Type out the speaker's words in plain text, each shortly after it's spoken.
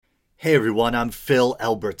Hey everyone, I'm Phil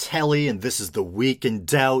Albertelli, and this is The Week in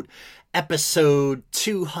Doubt, episode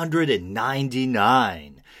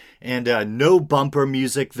 299. And no bumper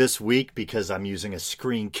music this week because I'm using a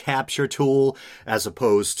screen capture tool as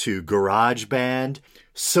opposed to GarageBand.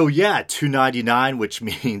 So yeah, 299, which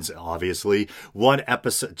means, obviously, one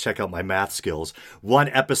episode, check out my math skills, one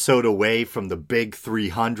episode away from the big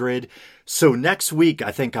 300. So next week,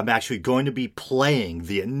 I think I'm actually going to be playing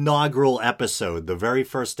the inaugural episode, the very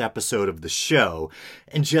first episode of the show,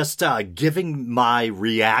 and just giving my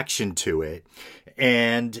reaction to it.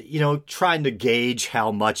 And, trying to gauge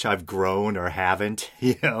how much I've grown or haven't,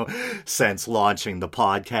 since launching the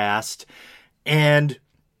podcast. And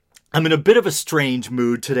I'm in a bit of a strange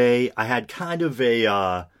mood today. I had kind of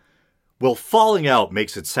falling out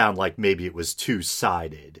makes it sound like maybe it was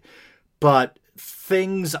two-sided. But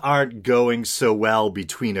things aren't going so well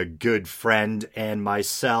between a good friend and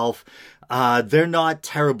myself. They're not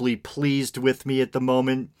terribly pleased with me at the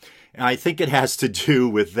moment. And I think it has to do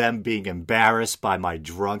with them being embarrassed by my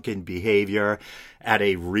drunken behavior at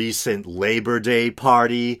a recent Labor Day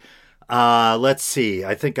party. Let's see.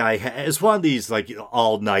 I think it's one of these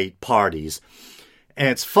all-night parties. And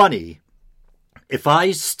it's funny. If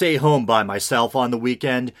I stay home by myself on the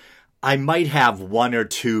weekend, I might have one or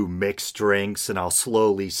two mixed drinks and I'll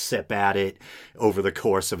slowly sip at it over the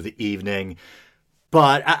course of the evening.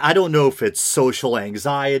 But I don't know if it's social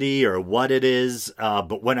anxiety or what it is.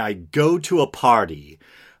 But when I go to a party,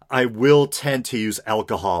 I will tend to use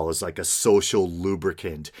alcohol as like a social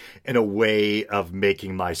lubricant in a way of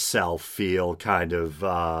making myself feel kind of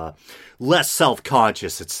less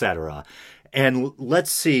self-conscious, etc. And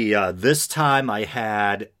let's see, this time I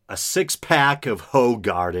had a 6-pack of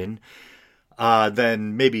Hoegaarden,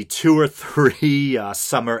 then maybe 2 or 3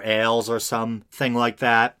 summer ales or something like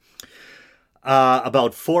that,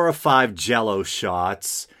 about 4 or 5 Jell-O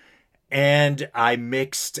shots, and I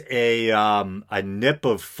mixed a nip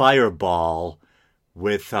of Fireball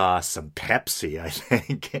with some Pepsi, I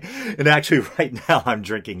think. And actually right now I'm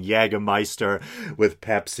drinking Jägermeister with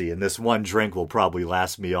Pepsi, and this one drink will probably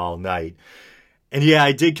last me all night. And yeah,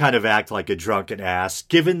 I did kind of act like a drunken ass,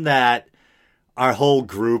 given that our whole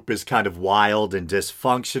group is kind of wild and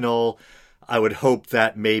dysfunctional. I would hope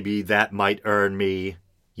that maybe that might earn me,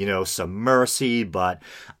 some mercy, but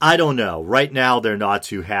I don't know. Right now, they're not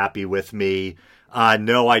too happy with me.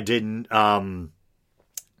 No, I didn't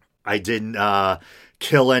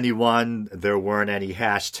kill anyone. There weren't any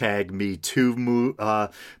hashtag Me Too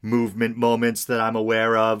movement moments that I'm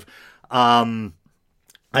aware of. I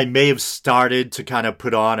may have started to kind of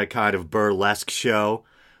put on a kind of burlesque show.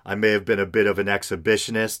 I may have been a bit of an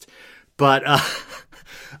exhibitionist, but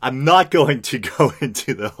I'm not going to go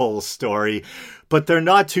into the whole story. But they're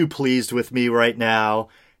not too pleased with me right now,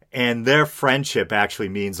 and their friendship actually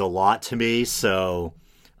means a lot to me, so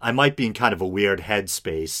I might be in kind of a weird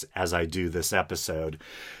headspace as I do this episode.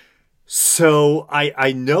 So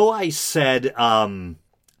I know I said that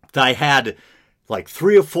I had like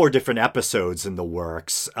 3 or 4 different episodes in the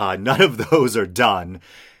works. None of those are done.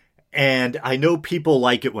 And I know people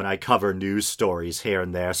like it when I cover news stories here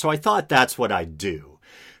and there, so I thought that's what I'd do.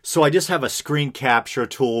 So I just have a screen capture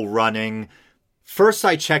tool running. First,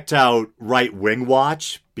 I checked out Right Wing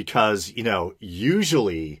Watch because,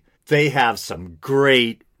 usually they have some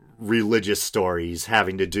great religious stories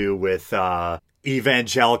having to do with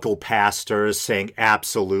evangelical pastors saying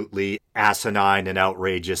absolutely asinine and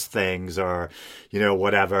outrageous things or,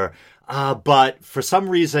 whatever. But for some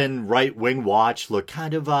reason, Right Wing Watch look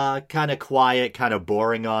kind of quiet, kind of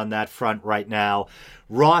boring on that front right now.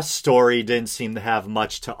 Ross Story didn't seem to have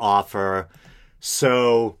much to offer.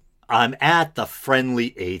 So I'm at the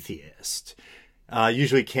Friendly Atheist.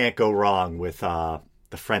 Usually can't go wrong with the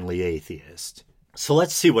Friendly Atheist. So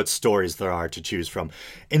let's see what stories there are to choose from.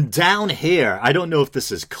 And down here, I don't know if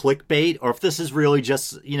this is clickbait or if this is really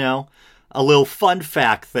just, a little fun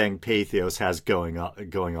fact thing Pathos has going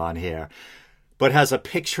on here. But has a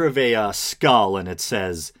picture of a skull, and it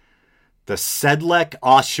says, "The Sedlec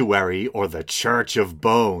Ossuary, or the Church of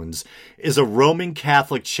Bones, is a Roman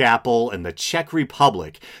Catholic chapel in the Czech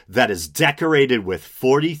Republic that is decorated with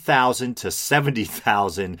 40,000 to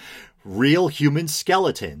 70,000 real human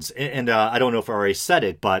skeletons." And I don't know if I already said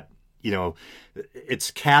it, but,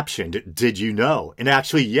 it's captioned, "Did you know?" And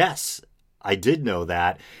actually, yes, I did know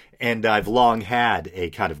that. And I've long had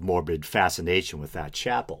a kind of morbid fascination with that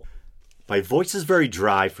chapel. My voice is very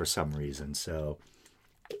dry for some reason, so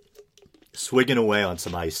swigging away on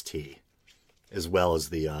some iced tea, as well as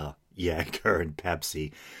the Jäger and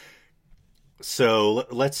Pepsi. So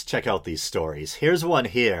let's check out these stories. Here's one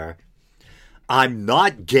here. "I'm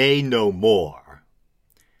not gay no more.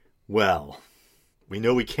 Well, we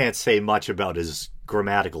know we can't say much about his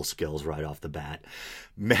grammatical skills right off the bat.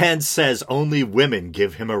 Man says only women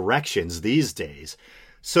give him erections these days.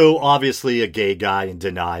 So obviously a gay guy in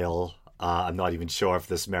denial. I'm not even sure if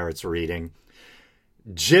this merits reading.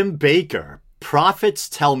 Jim Bakker. Prophets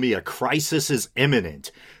tell me a crisis is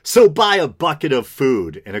imminent. So buy a bucket of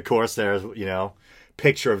food. And of course there's,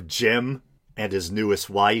 picture of Jim and his newest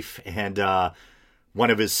wife and one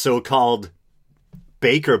of his so-called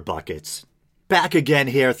Baker buckets. Back again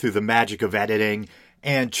here through the magic of editing.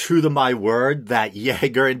 And true to my word, that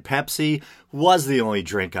Jaeger and Pepsi was the only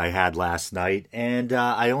drink I had last night, and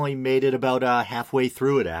I only made it about halfway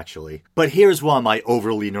through it, actually. But here's one of my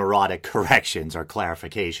overly neurotic corrections or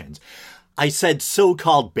clarifications. I said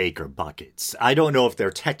so-called Baker buckets. I don't know if they're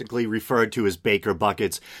technically referred to as Baker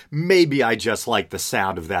buckets. Maybe I just like the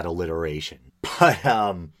sound of that alliteration. But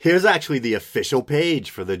here's actually the official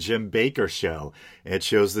page for the Jim Bakker show. It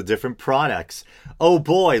shows the different products. Oh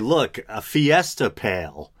boy, look, a Fiesta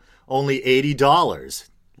pail. Only $80.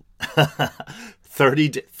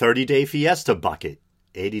 30-day Fiesta bucket.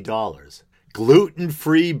 $80.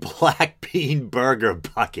 Gluten-free black bean burger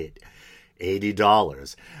bucket.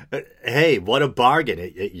 $80. Hey, what a bargain.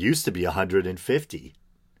 It used to be $150.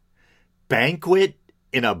 Banquet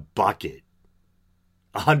in a bucket.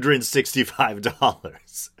 $165.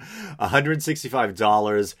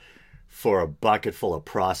 $165 for a bucket full of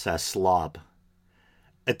processed slop.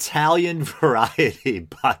 Italian variety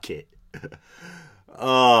bucket.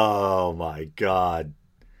 Oh my God.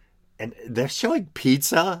 And they're showing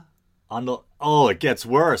pizza on the... Oh, it gets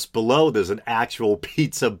worse. Below there's an actual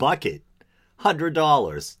pizza bucket.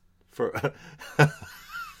 $100 for...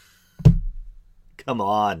 Come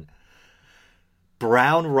on.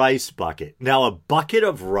 Brown rice bucket. Now, a bucket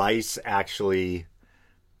of rice actually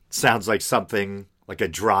sounds like something, like a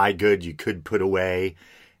dry good you could put away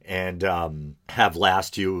and have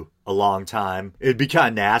last you a long time. It'd be kind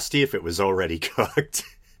of nasty if it was already cooked.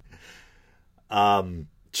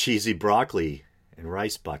 Cheesy broccoli and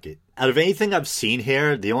rice bucket. Out of anything I've seen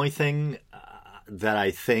here, the only thing that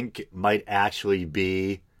I think might actually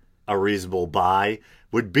be a reasonable buy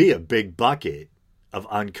would be a big bucket of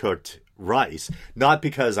uncooked rice. Not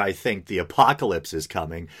because I think the apocalypse is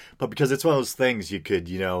coming, but because it's one of those things you could,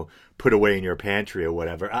 put away in your pantry or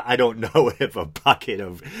whatever. I don't know if a bucket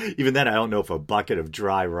of, even then I don't know if a bucket of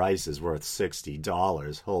dry rice is worth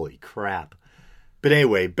 $60. Holy crap. But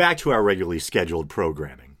anyway, back to our regularly scheduled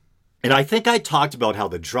programming. And I think I talked about how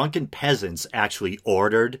the drunken peasants actually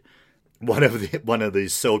ordered one of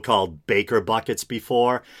these so-called Baker buckets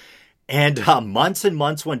before. And months and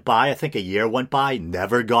months went by. I think a year went by.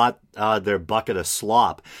 Never got their bucket of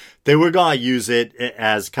slop. They were going to use it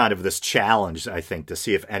as kind of this challenge, I think, to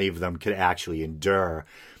see if any of them could actually endure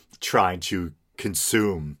trying to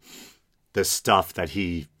consume the stuff that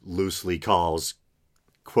he loosely calls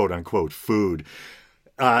quote-unquote food.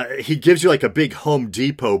 He gives you like a big Home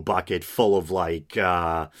Depot bucket full of like...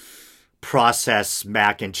 processed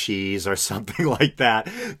mac and cheese or something like that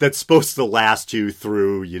that's supposed to last you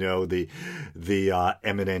through, the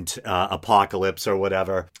imminent apocalypse or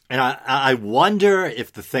whatever. And I wonder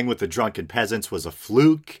if the thing with the drunken peasants was a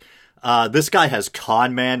fluke. This guy has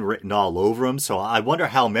con man written all over him, so I wonder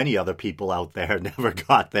how many other people out there never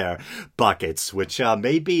got their buckets, which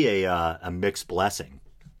may be a mixed blessing.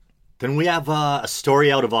 Then we have a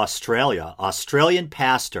story out of Australia. Australian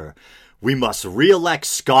pastor: we must re-elect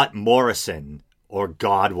Scott Morrison or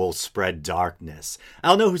God will spread darkness. I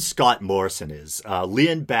don't know who Scott Morrison is.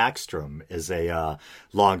 Leanne Backstrom is a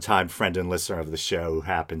longtime friend and listener of the show who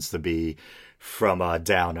happens to be from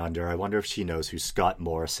Down Under. I wonder if she knows who Scott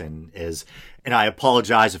Morrison is. And I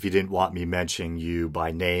apologize if you didn't want me mentioning you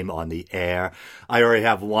by name on the air. I already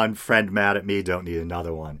have one friend mad at me. Don't need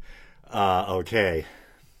another one. Okay.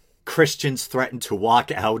 Christians threaten to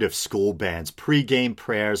walk out if school bans pre-game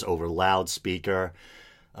prayers over loudspeaker.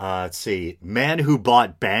 Let's see. Man who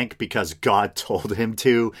bought bank because God told him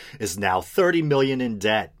to is now $30 million in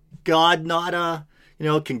debt. God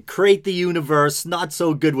can create the universe, not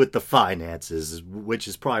so good with the finances, which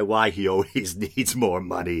is probably why he always needs more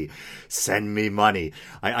money. Send me money.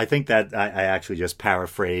 I think that I actually just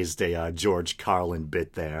paraphrased a George Carlin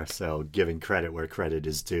bit there, so giving credit where credit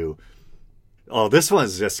is due. Oh, this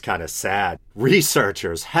one's just kind of sad.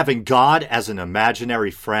 Researchers: having God as an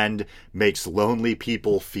imaginary friend makes lonely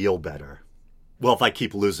people feel better. Well, if I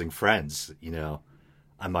keep losing friends,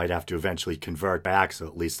 I might have to eventually convert back, so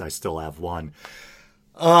at least I still have one.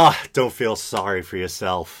 Don't feel sorry for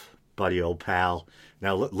yourself, buddy old pal.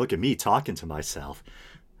 Now look at me talking to myself.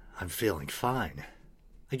 I'm feeling fine.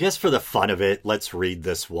 I guess for the fun of it, let's read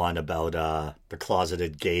this one about the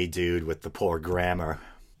closeted gay dude with the poor grammar.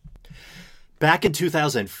 Back in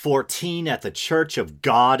 2014, at the Church of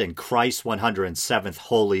God in Christ 107th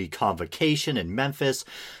Holy Convocation in Memphis,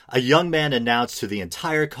 a young man announced to the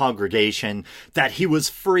entire congregation that he was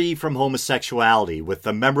free from homosexuality with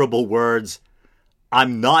the memorable words,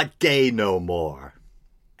 "I'm not gay no more."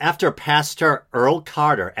 After Pastor Earl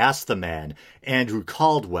Carter asked the man, Andrew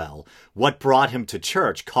Caldwell, what brought him to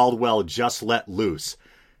church, Caldwell just let loose.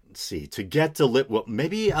 Let's see, to get to well,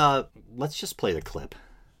 maybe, let's just play the clip.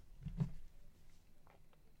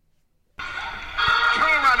 Turn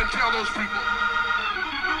around and tell those people.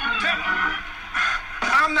 Tell them,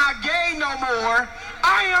 I'm not gay no more.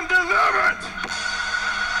 I am delivered.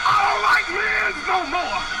 I don't like men no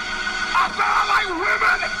more. I said I like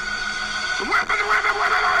women. Women.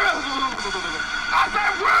 I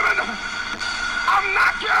said women. I'm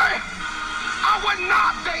not gay. I would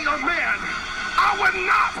not date a man. I would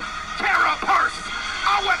not carry a purse.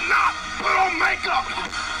 I would not put on makeup.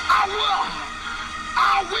 I will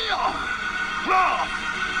love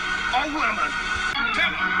a woman. Tell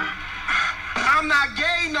them, I'm not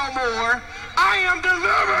gay no more. I am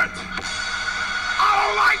delivered. I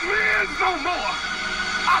don't like men no more.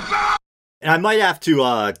 I said And I might have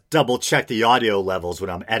to double check the audio levels when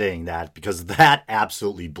I'm editing that, because that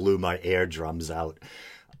absolutely blew my eardrums out.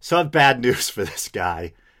 So I have bad news for this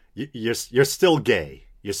guy. You're still gay.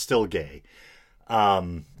 You're still gay.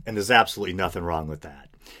 And there's absolutely nothing wrong with that.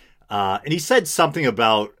 And he said something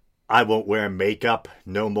about, I won't wear makeup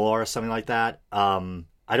no more, or something like that.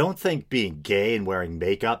 I don't think being gay and wearing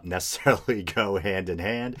makeup necessarily go hand in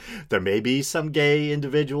hand. There may be some gay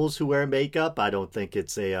individuals who wear makeup. I don't think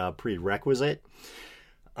it's a prerequisite.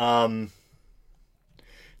 Let's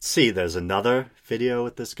see, there's another video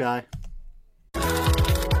with this guy.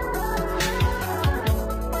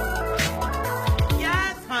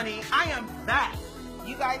 Yes, honey, I am back.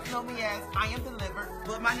 You guys know me as I Am Delivered,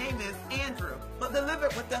 but my name is Andrew, but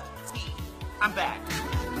delivered with the T. I'm back.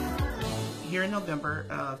 Here in November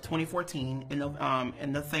of 2014, in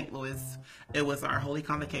the St. Louis, it was our holy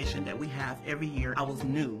convocation that we have every year. I was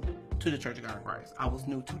new to the Church of God in Christ. I was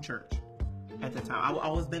new to church at the time. I've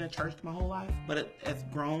always been in church my whole life, but as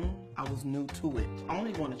grown, I was new to it. I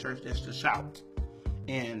only going to church just to shout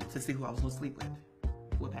and to see who I was going to sleep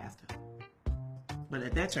with pastor. But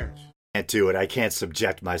at that church, Can't do it. I can't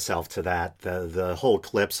subject myself to that. The whole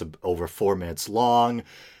clip's over 4 minutes long,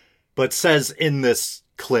 but says in this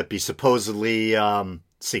clip, he supposedly,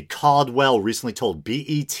 Caldwell recently told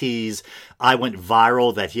BET's I Went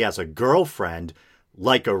Viral that he has a girlfriend,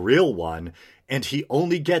 like a real one, and he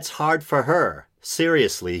only gets hard for her.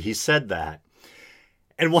 Seriously, he said that.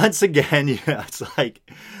 And once again, it's like,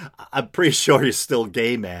 I'm pretty sure you're still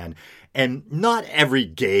gay, man. And not every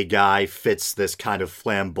gay guy fits this kind of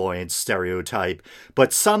flamboyant stereotype,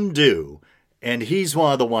 but some do. And he's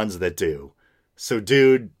one of the ones that do. So,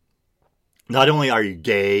 dude, not only are you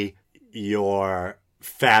gay, you're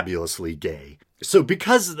fabulously gay. So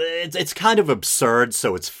because it's kind of absurd,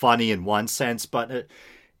 so it's funny in one sense, but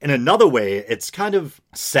in another way, it's kind of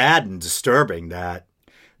sad and disturbing that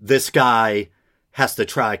this guy has to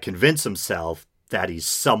try to convince himself that he's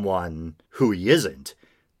someone who he isn't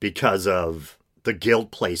because of the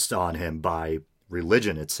guilt placed on him by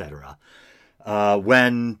religion, etc.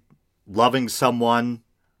 When loving someone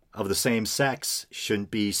of the same sex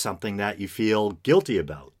shouldn't be something that you feel guilty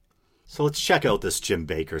about. So let's check out this Jim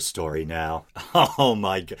Bakker story now. Oh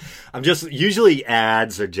my God. Usually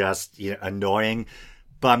ads are just annoying,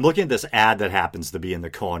 but I'm looking at this ad that happens to be in the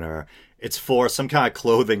corner. It's for some kind of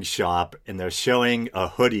clothing shop, and they're showing a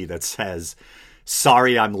hoodie that says,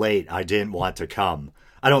 "Sorry I'm late, I didn't want to come."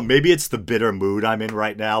 I don't know, maybe it's the bitter mood I'm in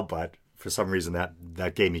right now, but for some reason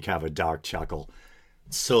that gave me kind of a dark chuckle.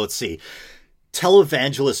 So let's see.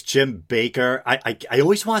 Televangelist Jim Bakker. I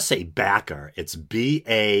always want to say Bakker. It's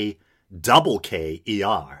Bakker,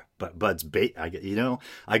 but it's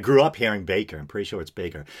I grew up hearing Baker. I'm pretty sure it's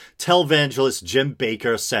Baker. Televangelist Jim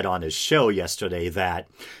Bakker said on his show yesterday that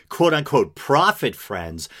quote unquote prophet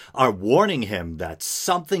friends are warning him that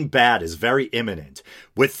something bad is very imminent.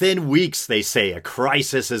 Within weeks, they say, a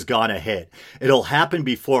crisis is gonna hit. It'll happen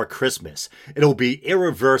before Christmas. It'll be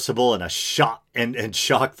irreversible and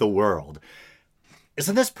shock the world.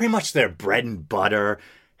 Isn't this pretty much their bread and butter?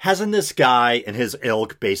 Hasn't this guy and his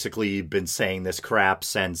ilk basically been saying this crap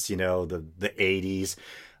since, the 80s?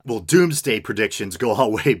 Well, doomsday predictions go all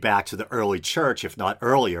the way back to the early church, if not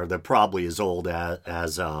earlier. They're probably as old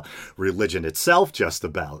as religion itself, just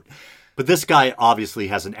about. But this guy obviously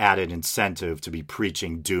has an added incentive to be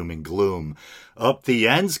preaching doom and gloom. The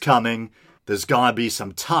end's coming. there's gonna be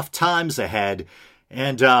some tough times ahead.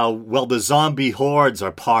 And, well, the zombie hordes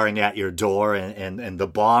are paring at your door and the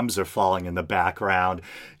bombs are falling in the background.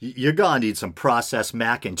 You're going to need some processed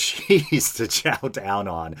mac and cheese to chow down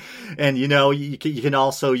on. And, you know, you can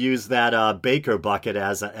also use that Bakker bucket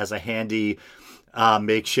as a handy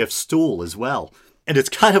makeshift stool as well. And it's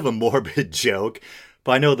kind of a morbid joke,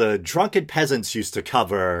 but I know the drunken peasants used to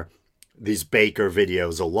cover these Bakker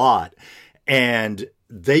videos a lot. And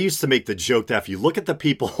they used to make the joke that if you look at the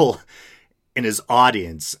people in his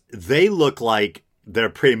audience, they look like they're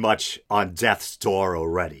pretty much on death's door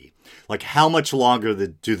already. Like, how much longer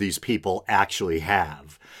do these people actually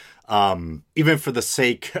have? Even for the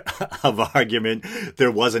sake of argument,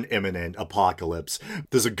 there was an imminent apocalypse.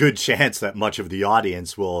 There's a good chance that much of the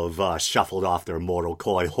audience will have shuffled off their mortal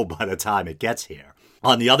coil by the time it gets here.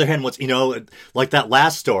 On the other hand, like that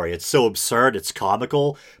last story, it's so absurd, it's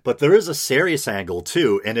comical, but there is a serious angle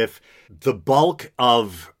too. And if the bulk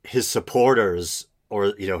of his supporters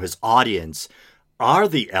or, you know, his audience are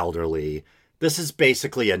the elderly, this is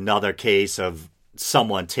basically another case of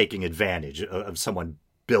someone taking advantage of someone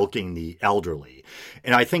bilking the elderly.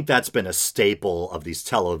 And I think that's been a staple of these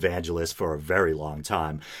televangelists for a very long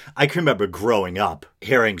time. I can remember growing up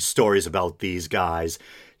hearing stories about these guys,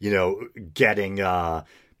 you know, getting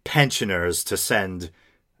pensioners to send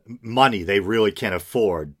money they really can't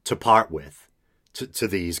afford to part with to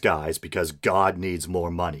these guys because God needs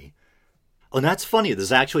more money. And that's funny.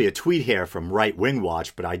 There's actually a tweet here from Right Wing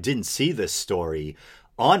Watch, but I didn't see this story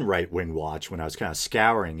on Right Wing Watch when I was kind of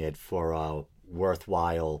scouring it for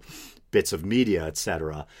worthwhile bits of media,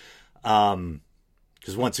 etc.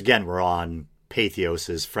 Because once again, we're on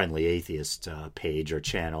Patheos's Friendly Atheist page or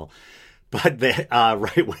channel. But the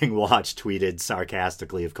Right Wing Watch tweeted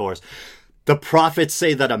sarcastically, of course, "The prophets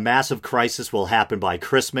say that a massive crisis will happen by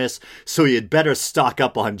Christmas, so you'd better stock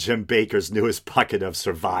up on Jim Bakker's newest bucket of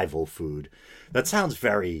survival food." That sounds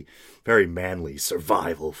very, very manly,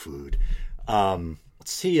 survival food. Let's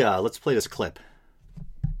see, let's play this clip.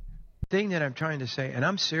 Thing that I'm trying to say, and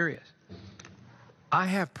I'm serious, I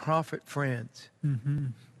have prophet friends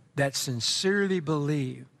that sincerely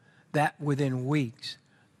believe that within weeks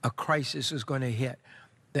a crisis is going to hit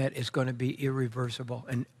that is going to be irreversible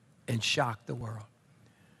and shock the world.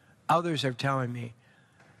 Others are telling me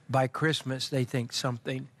by Christmas they think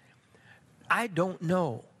something. I don't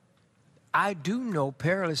know. I do know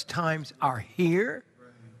perilous times are here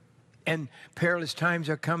and perilous times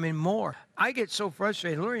are coming more. I get so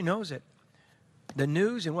frustrated. Lori knows it. The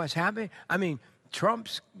news and what's happening. I mean,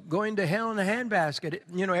 Trump's going to hell in a handbasket.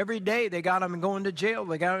 You know, every day they got him going to jail.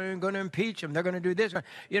 They got him going to impeach him. They're going to do this.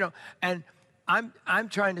 You know, and I'm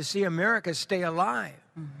trying to see America stay alive.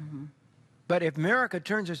 But if America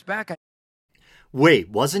turns its back. Wait,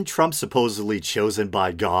 wasn't Trump supposedly chosen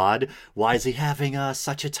by God? Why is he having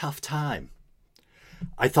such a tough time?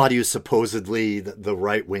 I thought he was supposedly the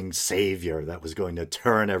right-wing savior that was going to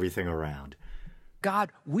turn everything around.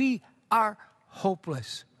 God, we are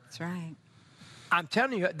hopeless. That's right. I'm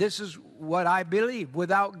telling you, this is what I believe.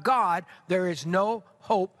 Without God, there is no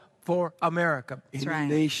hope for America. That's Any right.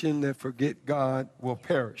 nation that forget God will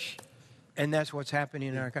perish. And that's what's happening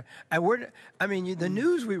in our country. And the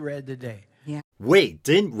news we read today. Yeah. Wait,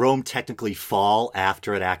 didn't Rome technically fall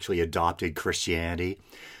after it actually adopted Christianity?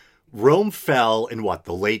 Rome fell in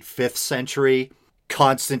the late 5th century.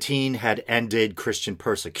 Constantine had ended Christian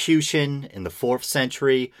persecution in the 4th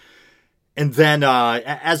century. And then,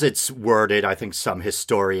 as it's worded, I think some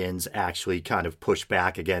historians actually kind of push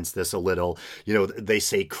back against this a little. You know, they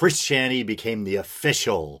say Christianity became the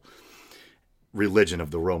official religion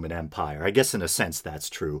of the Roman Empire. I guess in a sense that's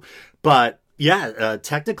true. But yeah,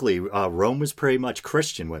 technically, Rome was pretty much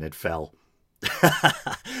Christian when it fell.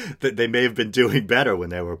 They may have been doing better when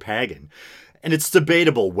they were pagan. And it's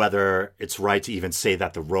debatable whether it's right to even say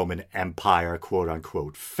that the Roman Empire, quote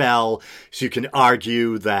unquote, fell. So you can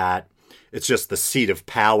argue that it's just the seat of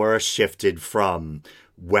power shifted from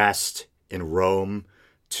west in Rome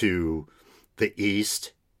to the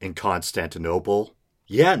east in Constantinople.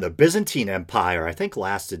 Yeah, and the Byzantine Empire, I think,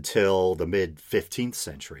 lasted till the mid-15th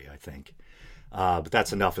century, I think. But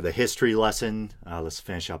that's enough of the history lesson. Let's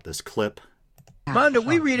finish up this clip. Manda,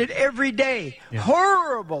 we read it every day. Yeah.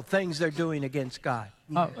 Horrible things they're doing against God.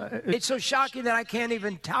 It's so shocking that I can't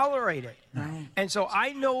even tolerate it. Right. And so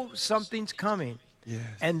I know something's coming. Yes.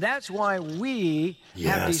 And that's why we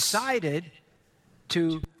have decided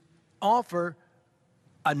to offer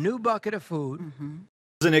a new bucket of food.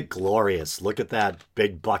 Isn't it glorious? Look at that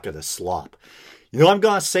big bucket of slop. You know what I'm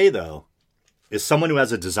going to say, though, is someone who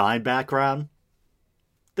has a design background,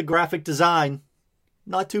 the graphic design,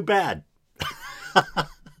 not too bad.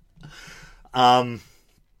 Let's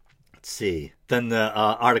see. Then the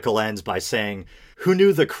article ends by saying, who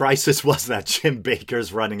knew the crisis was that Jim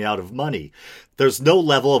Bakker's running out of money? There's no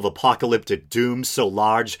level of apocalyptic doom so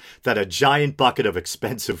large that a giant bucket of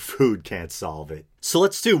expensive food can't solve it. So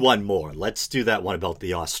let's do one more. Let's do that one about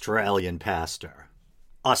the Australian pastor.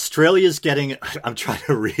 Australia's getting... I'm trying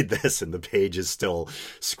to read this and the page is still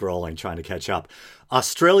scrolling, trying to catch up.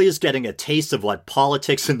 Australia's getting a taste of what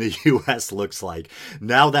politics in the U.S. looks like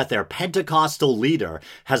now that their Pentecostal leader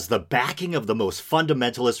has the backing of the most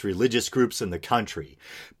fundamentalist religious groups in the country.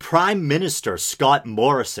 Prime Minister Scott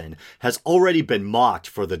Morrison has already been mocked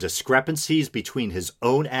for the discrepancies between his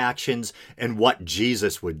own actions and what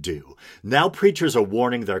Jesus would do. Now preachers are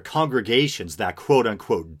warning their congregations that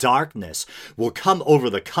quote-unquote darkness will come over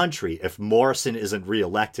the country if Morrison isn't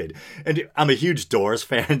re-elected. And I'm a huge Doors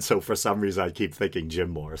fan, so for some reason I keep thinking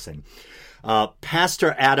Jim Morrison.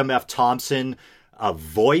 Pastor Adam F. Thompson, a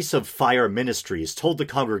Voice of Fire Ministries, told the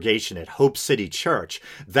congregation at Hope City Church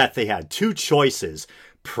that they had two choices,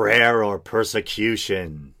 prayer or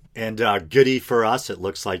persecution. And goody for us, it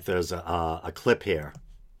looks like there's a clip here.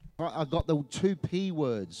 I got the two P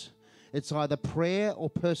words. It's either prayer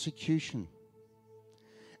or persecution.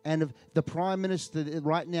 And if the Prime Minister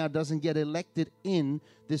right now doesn't get elected in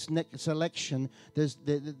this next election, there's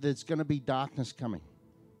going to be darkness coming.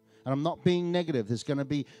 And I'm not being negative. There's going to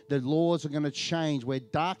be, the laws are going to change where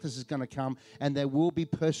darkness is going to come and there will be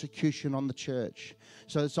persecution on the church.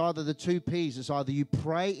 So it's either the two P's. It's either you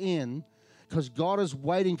pray in, because God is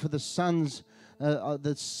waiting for the sons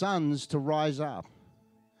to rise up.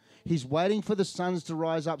 He's waiting for the sons to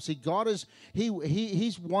rise up. See, God is,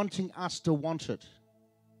 He's wanting us to want it.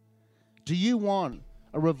 Do you want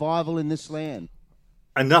a revival in this land?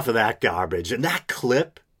 Enough of that garbage. And that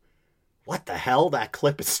clip, what the hell? That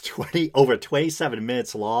clip is over 27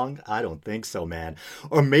 minutes long? I don't think so, man.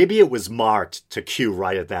 Or maybe it was marked to cue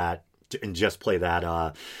right at that and just play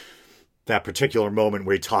that that particular moment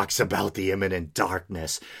where he talks about the imminent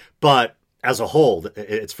darkness. But as a whole,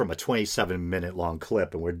 it's from a 27-minute long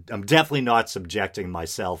clip, and I'm definitely not subjecting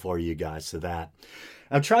myself or you guys to that.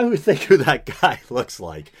 I'm trying to think who that guy looks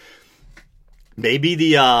like. Maybe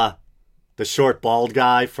the short bald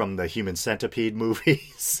guy from the Human Centipede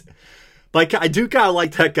movies. But I do kind of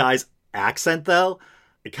like that guy's accent, though.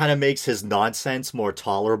 It kind of makes his nonsense more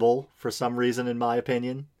tolerable for some reason, in my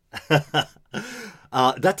opinion.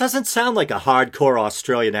 That doesn't sound like a hardcore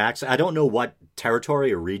Australian accent. I don't know what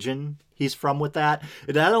territory or region he's from with that.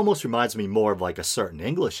 That almost reminds me more of like a certain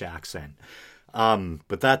English accent.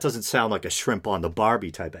 But that doesn't sound like a shrimp on the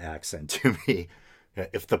Barbie type of accent to me.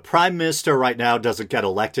 If the Prime Minister right now doesn't get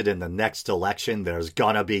elected in the next election, there's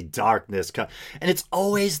gonna be darkness. And it's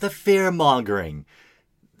always the fear-mongering.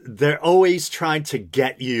 They're always trying to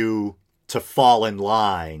get you to fall in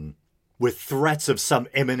line with threats of some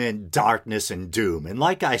imminent darkness and doom. And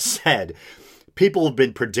like I said, people have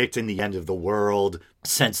been predicting the end of the world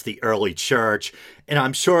since the early church. And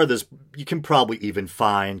I'm sure you can probably even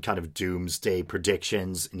find kind of doomsday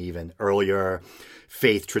predictions and even earlier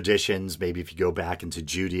faith traditions, maybe if you go back into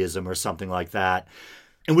Judaism or something like that.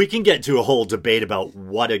 And we can get into a whole debate about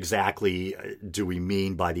what exactly do we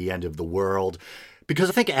mean by the end of the world. Because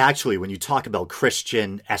I think actually when you talk about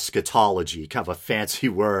Christian eschatology, kind of a fancy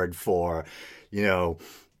word for, the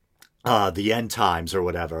end times or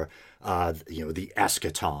whatever, the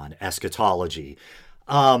eschatology.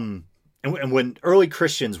 And when early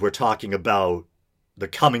Christians were talking about the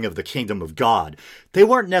coming of the kingdom of God, they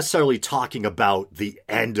weren't necessarily talking about the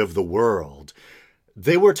end of the world.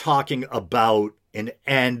 They were talking about an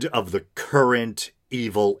end of the current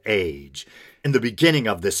evil age and the beginning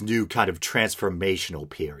of this new kind of transformational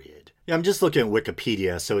period. I'm just looking at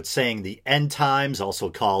Wikipedia, so it's saying the end times, also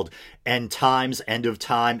called end times, end of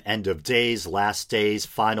time, end of days, last days,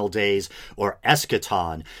 final days, or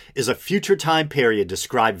eschaton, is a future time period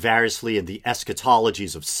described variously in the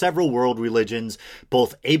eschatologies of several world religions,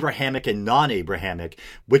 both Abrahamic and non-Abrahamic,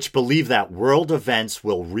 which believe that world events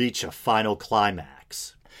will reach a final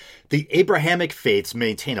climax. The Abrahamic faiths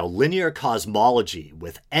maintain a linear cosmology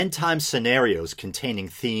with end-time scenarios containing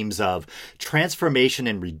themes of transformation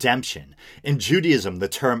and redemption. In Judaism, the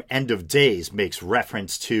term end of days makes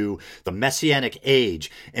reference to the Messianic age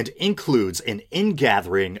and includes an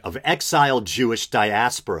ingathering of exiled Jewish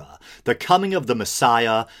diaspora, the coming of the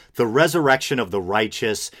Messiah, the resurrection of the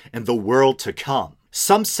righteous, and the world to come.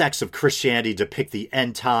 Some sects of Christianity depict the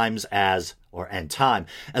end time as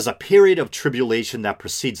a period of tribulation that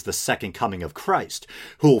precedes the second coming of Christ,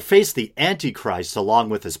 who will face the Antichrist along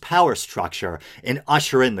with his power structure and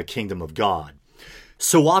usher in the kingdom of God.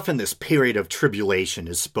 So often this period of tribulation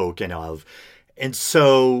is spoken of, And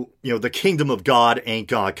so, the kingdom of God ain't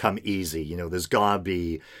gonna come easy. There's gonna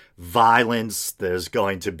be violence. There's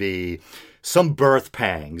going to be some birth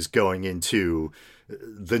pangs going into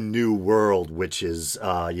the new world, which is,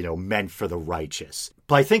 meant for the righteous.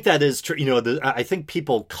 But I think that is true. I think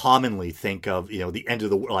people commonly think of, the end of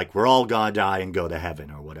the world, like we're all gonna die and go to heaven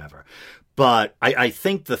or whatever. But I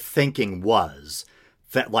think the thinking was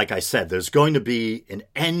that, like I said, there's going to be an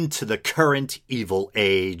end to the current evil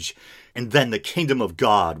age, and then the kingdom of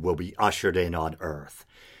God will be ushered in on earth.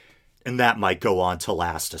 And that might go on to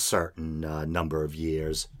last a certain number of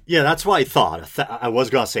years. Yeah, that's what I thought. I was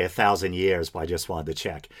going to say 1,000 years, but I just wanted to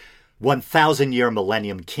check. 1,000-year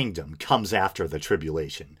millennium kingdom comes after the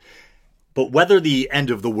tribulation. But whether the end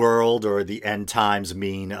of the world or the end times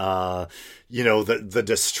mean, the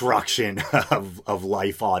destruction of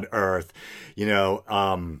life on earth,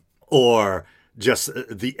 or just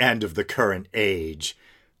the end of the current age,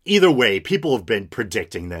 either way, people have been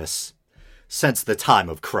predicting this since the time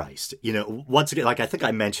of Christ. Once again, like I think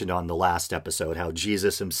I mentioned on the last episode, how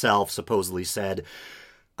Jesus himself supposedly said,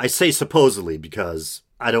 I say supposedly because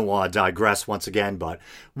I don't want to digress once again, but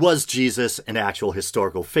was Jesus an actual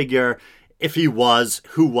historical figure? If he was,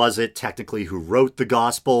 who was it technically who wrote the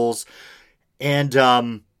Gospels?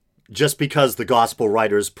 And just because the Gospel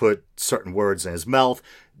writers put certain words in his mouth,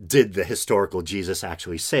 did the historical Jesus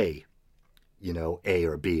actually say, A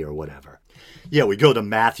or B or whatever? Yeah, we go to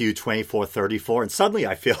Matthew 24:34, and suddenly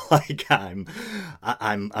I feel like I'm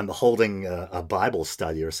holding a Bible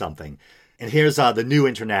study or something. And here's the New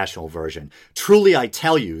International Version. Truly I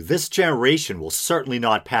tell you, this generation will certainly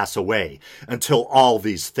not pass away until all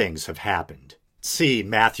these things have happened. See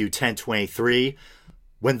Matthew 10:23.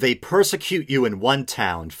 When they persecute you in one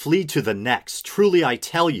town, flee to the next. Truly I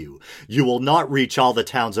tell you, you will not reach all the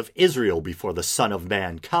towns of Israel before the Son of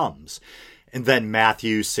Man comes. And then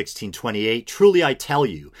Matthew 16:28, truly I tell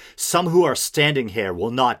you, some who are standing here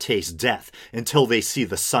will not taste death until they see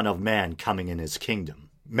the Son of Man coming in his kingdom.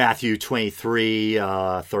 Matthew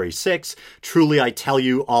 23:36, truly I tell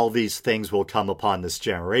you, all these things will come upon this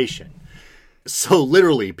generation. So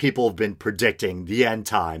literally, people have been predicting the end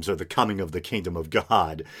times or the coming of the kingdom of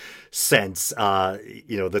God since,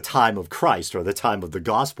 the time of Christ, or the time of the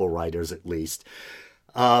gospel writers at least.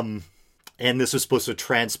 And this was supposed to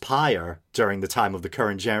transpire during the time of the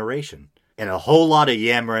current generation. And a whole lot of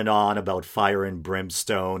yammering on about fire and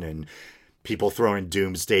brimstone and people throwing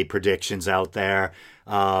doomsday predictions out there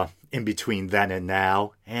in between then and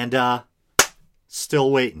now. And still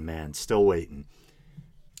waiting, man. Still waiting.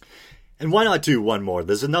 And why not do one more?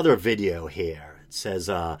 There's another video here. It says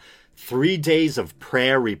 3 days of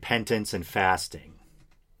prayer, repentance, and fasting.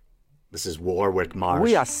 This is Warwick Marsh.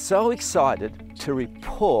 We are so excited to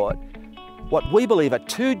report what we believe are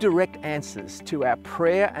two direct answers to our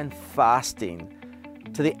prayer and fasting,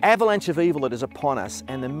 to the avalanche of evil that is upon us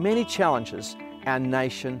and the many challenges our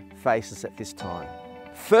nation faces at this time.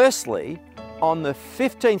 Firstly, on the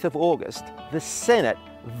 15th of August, the Senate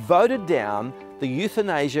voted down the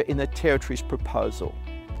euthanasia in the territories proposal.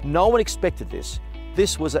 No one expected this.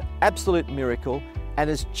 This was an absolute miracle, and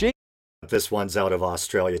as This one's out of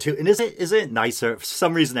Australia too. And isn't it nicer for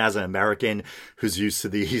some reason, as an American who's used to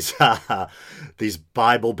these these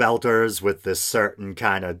Bible belters with this certain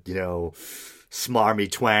kind of,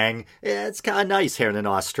 smarmy twang? Yeah, it's kind of nice hearing an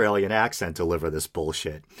Australian accent deliver this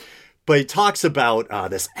bullshit. But he talks about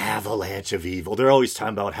this avalanche of evil. They're always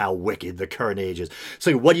talking about how wicked the current age is.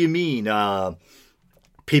 So what do you mean?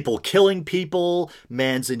 People killing people,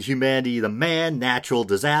 man's inhumanity, the man, natural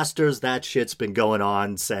disasters. That shit's been going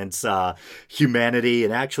on since humanity,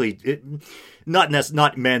 and actually,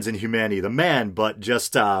 not man's inhumanity, the man, but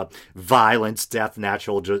just violence, death,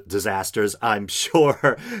 natural disasters. I'm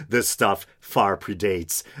sure this stuff far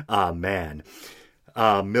predates man.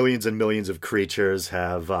 Millions and millions of creatures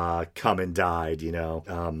have come and died,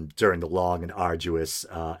 during the long and arduous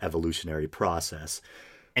evolutionary process.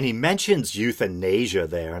 And he mentions euthanasia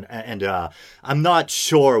there, and I'm not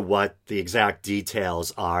sure what the exact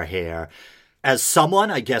details are here. As someone,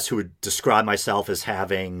 I guess, who would describe myself as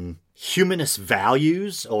having humanist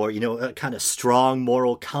values or, a kind of strong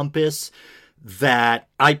moral compass, that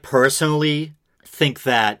I personally think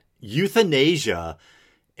that euthanasia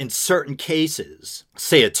in certain cases,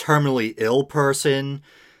 say a terminally ill person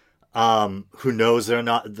who knows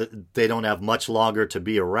they don't have much longer to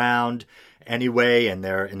be around anyway, and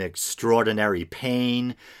they're in extraordinary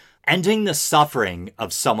pain, ending the suffering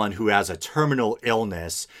of someone who has a terminal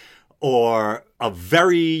illness or a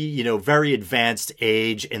very, very advanced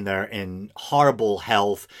age, and they're in horrible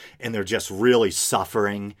health and they're just really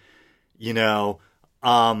suffering,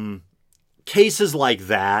 cases like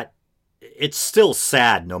that. it's still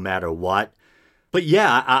sad no matter what. But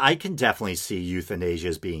yeah, I can definitely see euthanasia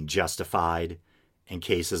as being justified in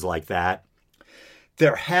cases like that.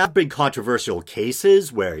 There have been controversial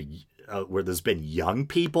cases where there's been young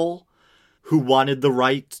people who wanted the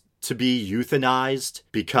right to be euthanized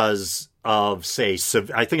because of, say,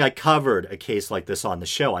 I think I covered a case like this on the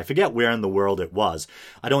show. I forget where in the world it was.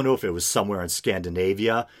 I don't know if it was somewhere in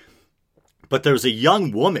Scandinavia. But there's a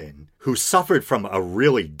young woman who suffered from a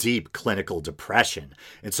really deep clinical depression,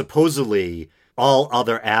 and supposedly all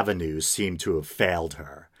other avenues seem to have failed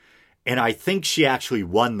her. And I think she actually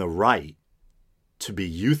won the right to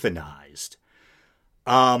be euthanized.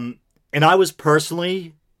 And I was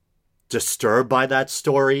personally disturbed by that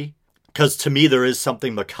story, because to me there is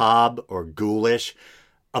something macabre or ghoulish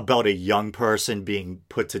about a young person being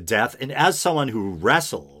put to death. And as someone who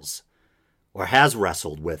wrestles or has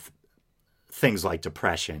wrestled with things like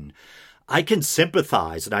depression, I can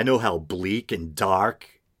sympathize, and I know how bleak and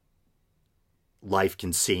dark life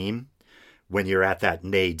can seem when you're at that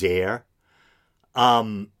nadir.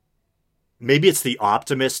 Maybe it's the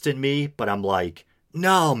optimist in me, but I'm like,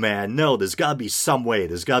 no, man, no, there's got to be some way.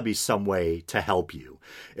 There's got to be some way to help you.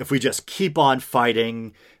 If we just keep on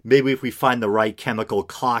fighting, maybe if we find the right chemical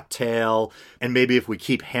cocktail, and maybe if we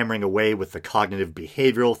keep hammering away with the cognitive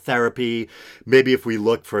behavioral therapy, maybe if we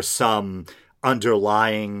look for some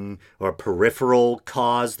underlying or peripheral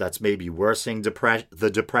cause that's maybe worsening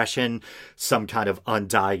the depression, some kind of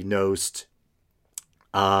undiagnosed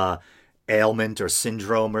ailment or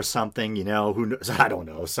syndrome or something, who knows? I don't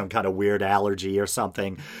know, some kind of weird allergy or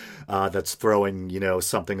something that's throwing,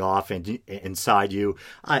 something off inside you.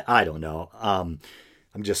 I don't know. I'm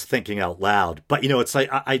just thinking out loud. But, it's like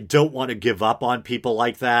I don't want to give up on people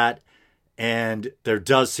like that. And there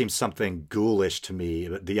does seem something ghoulish to me,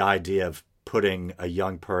 the idea of putting a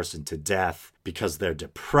young person to death because they're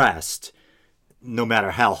depressed, no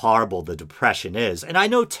matter how horrible the depression is. And I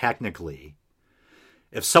know technically,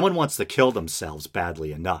 if someone wants to kill themselves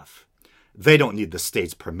badly enough, they don't need the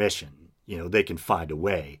state's permission. They can find a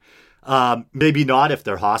way. Maybe not if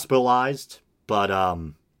they're hospitalized, but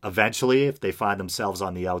eventually, if they find themselves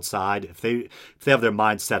on the outside, if they have their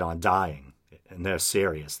mind set on dying and they're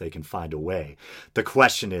serious, they can find a way. The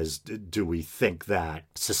question is, do we think that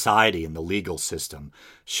society and the legal system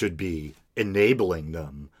should be enabling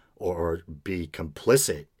them or be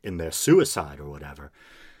complicit in their suicide or whatever?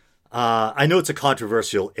 I know it's a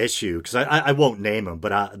controversial issue because I won't name him,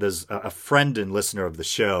 but there's a friend and listener of the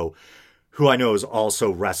show who I know has also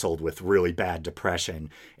wrestled with really bad depression.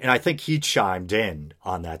 And I think he chimed in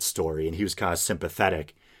on that story, and he was kind of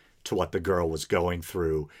sympathetic to what the girl was going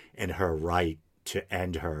through and her right to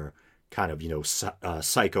end her kind of,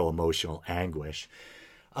 psycho-emotional anguish.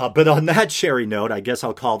 But on that cherry note, I guess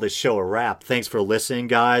I'll call this show a wrap. Thanks for listening,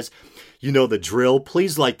 guys. You know the drill.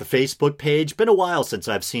 Please like the Facebook page. Been a while since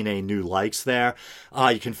I've seen any new likes there.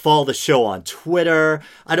 You can follow the show on Twitter.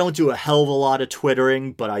 I don't do a hell of a lot of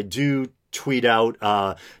Twittering, but I do tweet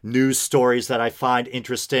out news stories that I find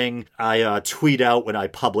interesting. I tweet out when I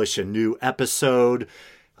publish a new episode.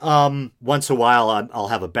 Once in a while, I'll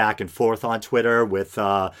have a back and forth on Twitter with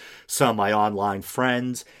some of my online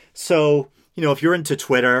friends. So, if you're into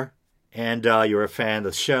Twitter and you're a fan of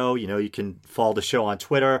the show, you can follow the show on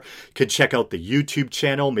Twitter. You can check out the YouTube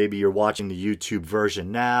channel. Maybe you're watching the YouTube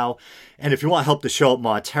version now. And if you want to help the show out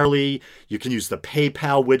monetarily, you can use the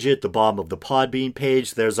PayPal widget at the bottom of the Podbean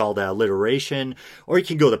page. There's all the alliteration. Or you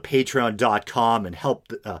can go to patreon.com and help,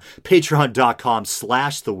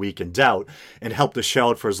 patreon.com/The Week in Doubt, and help the show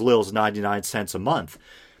out for as little as 99 cents a month.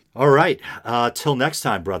 All right. Till next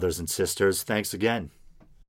time, brothers and sisters. Thanks again.